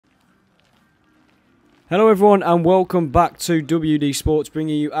Hello everyone and welcome back to WD Sports,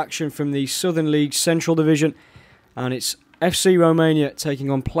 bringing you action from the Southern League Central Division, and it's FC Romania taking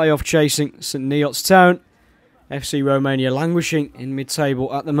on playoff chasing St Neots Town. FC Romania languishing in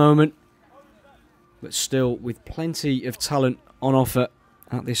mid-table at the moment, but still with plenty of talent on offer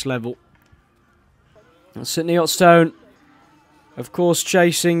at this level. And St Neots Town, of course,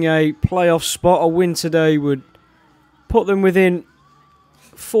 chasing a playoff spot. A win today would put them within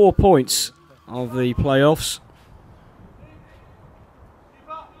 4 points of the playoffs,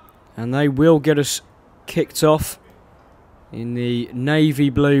 and they will get us kicked off in the navy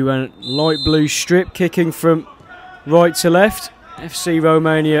blue and light blue strip, kicking from right to left. FC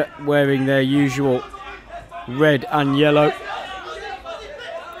Romania wearing their usual red and yellow.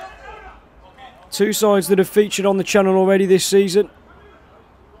 Two sides that have featured on the channel already this season,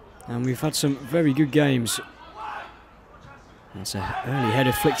 and we've had some very good games. That's an early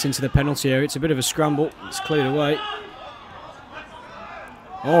header flicked into the penalty area. It's a bit of a scramble. It's cleared away.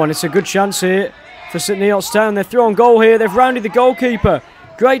 Oh, and it's a good chance here for St Neots Town. They're through on goal here. They've rounded the goalkeeper.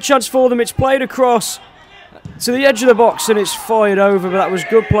 Great chance for them. It's played across to the edge of the box and it's fired over, but that was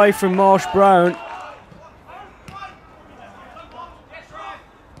good play from Marsh Brown.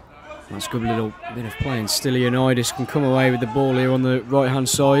 That's a good little bit of play, and Stylianides can come away with the ball here on the right-hand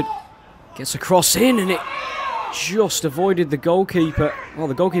side. Gets a cross in and it just avoided the goalkeeper. Well,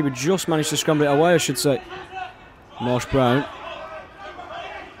 the goalkeeper just managed to scramble it away, I should say. Marsh Brown.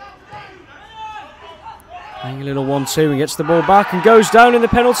 Playing a little 1-2 and gets the ball back and goes down in the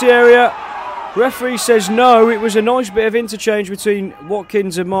penalty area. Referee says no. It was a nice bit of interchange between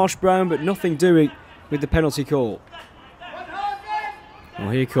Watkins and Marsh Brown, but nothing doing with the penalty call.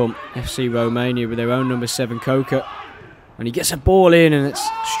 Well, here come FC Romania with their own number 7, Coker. And he gets a ball in and it's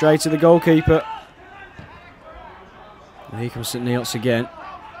straight to the goalkeeper. And here comes St Neots again.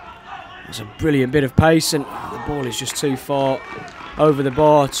 There's a brilliant bit of pace and the ball is just too far over the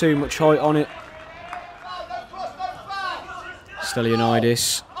bar, too much height on it.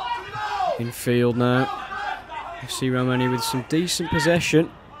 Stylianides in field now. FC Romania with some decent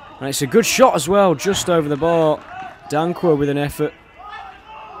possession. And it's a good shot as well, just over the bar. Dankwa with an effort.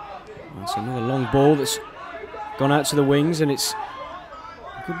 That's another long ball that's gone out to the wings, and it's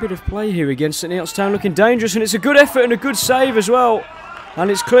a good bit of play here against St Neots Town, looking dangerous, and it's a good effort and a good save as well, and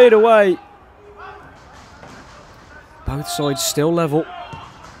it's cleared away. Both sides still level.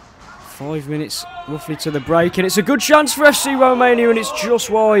 5 minutes roughly to the break, and it's a good chance for FC Romania, and it's just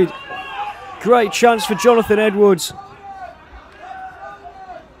wide. Great chance for Jonathan Edwards.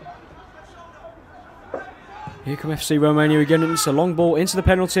 Here come FC Romania again, and it's a long ball into the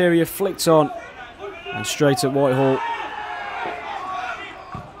penalty area, flicked on, and straight at Whitehall.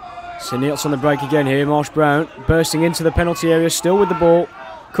 St Neots on the break again here. Marsh Brown bursting into the penalty area, still with the ball.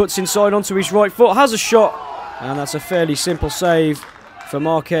 Cuts inside onto his right foot, has a shot, and that's a fairly simple save for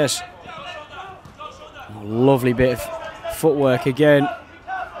Marquez. Oh, lovely bit of footwork again.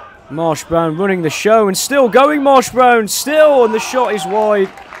 Marsh Brown running the show and still going. Marsh Brown still, and the shot is wide.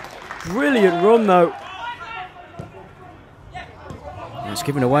 Brilliant run though. It's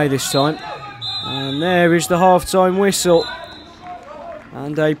given away this time. And there is the half-time whistle.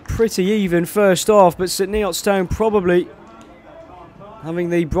 And a pretty even first half, but St Neots Town probably having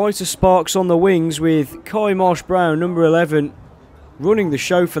the brighter sparks on the wings, with Kai Marsh Brown, number 11, running the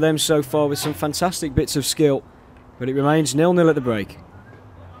show for them so far with some fantastic bits of skill. But it remains 0-0 at the break.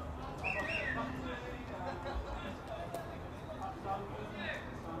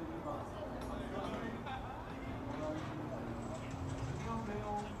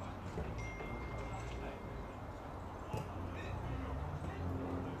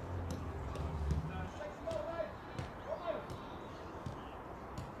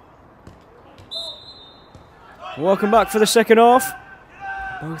 Welcome back for the second half.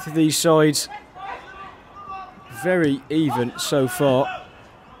 Both of these sides very even so far.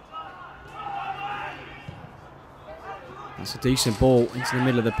 That's a decent ball into the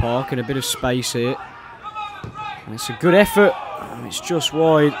middle of the park and a bit of space here. And it's a good effort. And it's just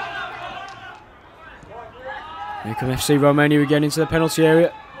wide. Here come FC Romania again into the penalty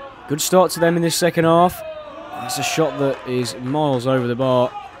area. Good start to them in this second half. That's a shot that is miles over the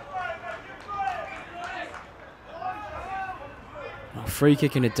bar. Free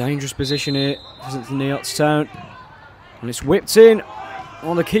kick in a dangerous position here for St Neots Town, and it's whipped in.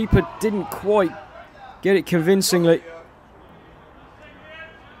 Oh, the keeper didn't quite get it convincingly.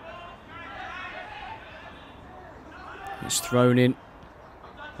 It's thrown in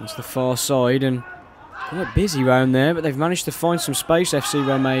onto the far side, and quite busy round there, but they've managed to find some space, FC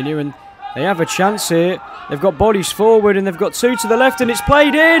Romania, and they have a chance here. They've got bodies forward and they've got two to the left, and it's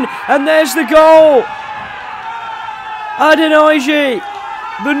played in, and there's the goal. Adeniji,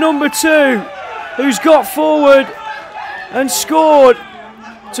 the number 2, who's got forward and scored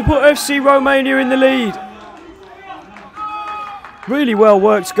to put FC Romania in the lead. Really well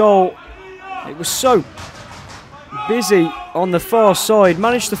worked goal. It was so busy on the far side,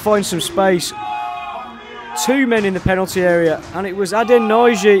 managed to find some space. 2 men in the penalty area, and it was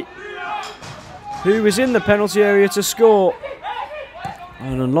Adeniji who was in the penalty area to score.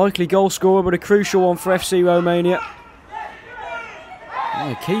 An unlikely goal scorer, but a crucial one for FC Romania.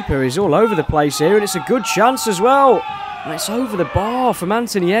 And the keeper is all over the place here, and it's a good chance as well. And it's over the bar from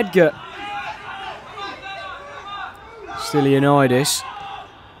Anthony Edgar. Stylianides.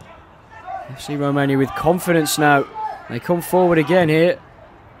 FC Romania with confidence now. They come forward again here.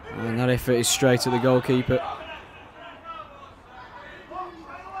 And that effort is straight at the goalkeeper.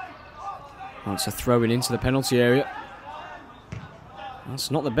 That's a throw in into the penalty area.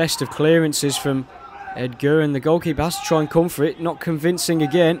 That's not the best of clearances from Edgar, and the goalkeeper has to try and come for it. Not convincing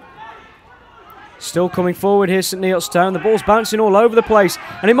again. Still coming forward here, St Neots Town. The ball's bouncing all over the place,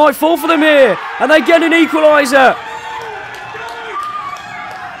 and it might fall for them here. And they get an equaliser.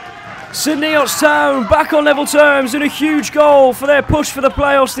 St Neots Town back on level terms, and a huge goal for their push for the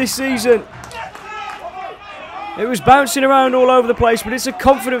playoffs this season. It was bouncing around all over the place, but it's a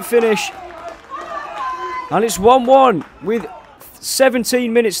confident finish. And it's 1-1 with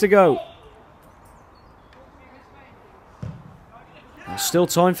 17 minutes to go. There's still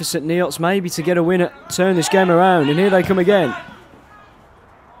time for St Neots maybe to get a winner, turn this game around, and here they come again.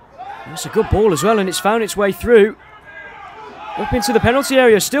 That's a good ball as well, and it's found its way through. Up into the penalty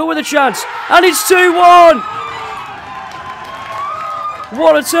area, still with a chance, and it's 2-1!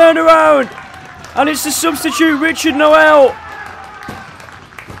 What a turnaround! And it's the substitute, Richard Noel.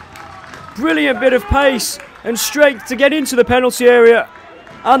 Brilliant bit of pace and strength to get into the penalty area,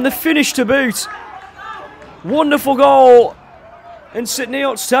 and the finish to boot. Wonderful goal, and St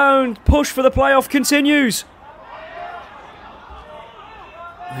Neots Town push for the playoff continues.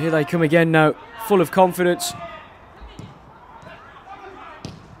 Here they come again now, full of confidence.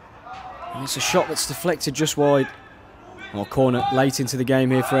 And it's a shot that's deflected just wide. Or corner late into the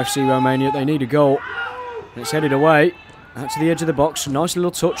game here for FC Romania. They need a goal. And it's headed away out to the edge of the box. Nice little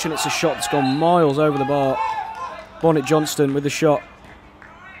touch, and it's a shot that's gone miles over the bar. Bonnet Johnston with the shot.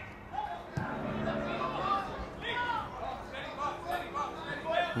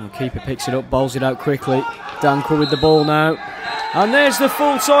 And the keeper picks it up, bowls it out quickly. Danko with the ball now. And there's the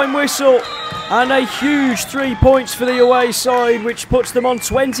full-time whistle. And a huge 3 points for the away side, which puts them on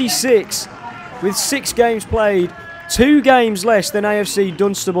 26 with 6 games played. 2 games less than AFC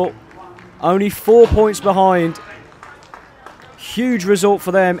Dunstable. Only 4 points behind. Huge result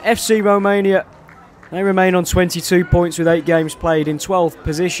for them. FC Romania, they remain on 22 points with 8 games played in 12th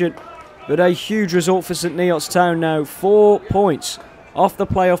position. But a huge result for St Neots Town now. 4 points off the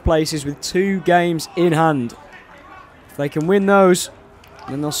playoff places with 2 games in hand. If they can win those,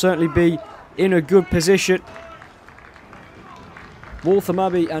 then they'll certainly be in a good position. Waltham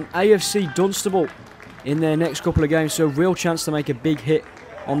Abbey and AFC Dunstable in their next couple of games, so a real chance to make a big hit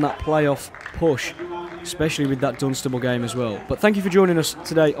on that playoff push, especially with that Dunstable game as well. But thank you for joining us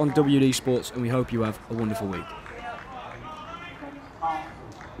today on WD Sports, and we hope you have a wonderful week.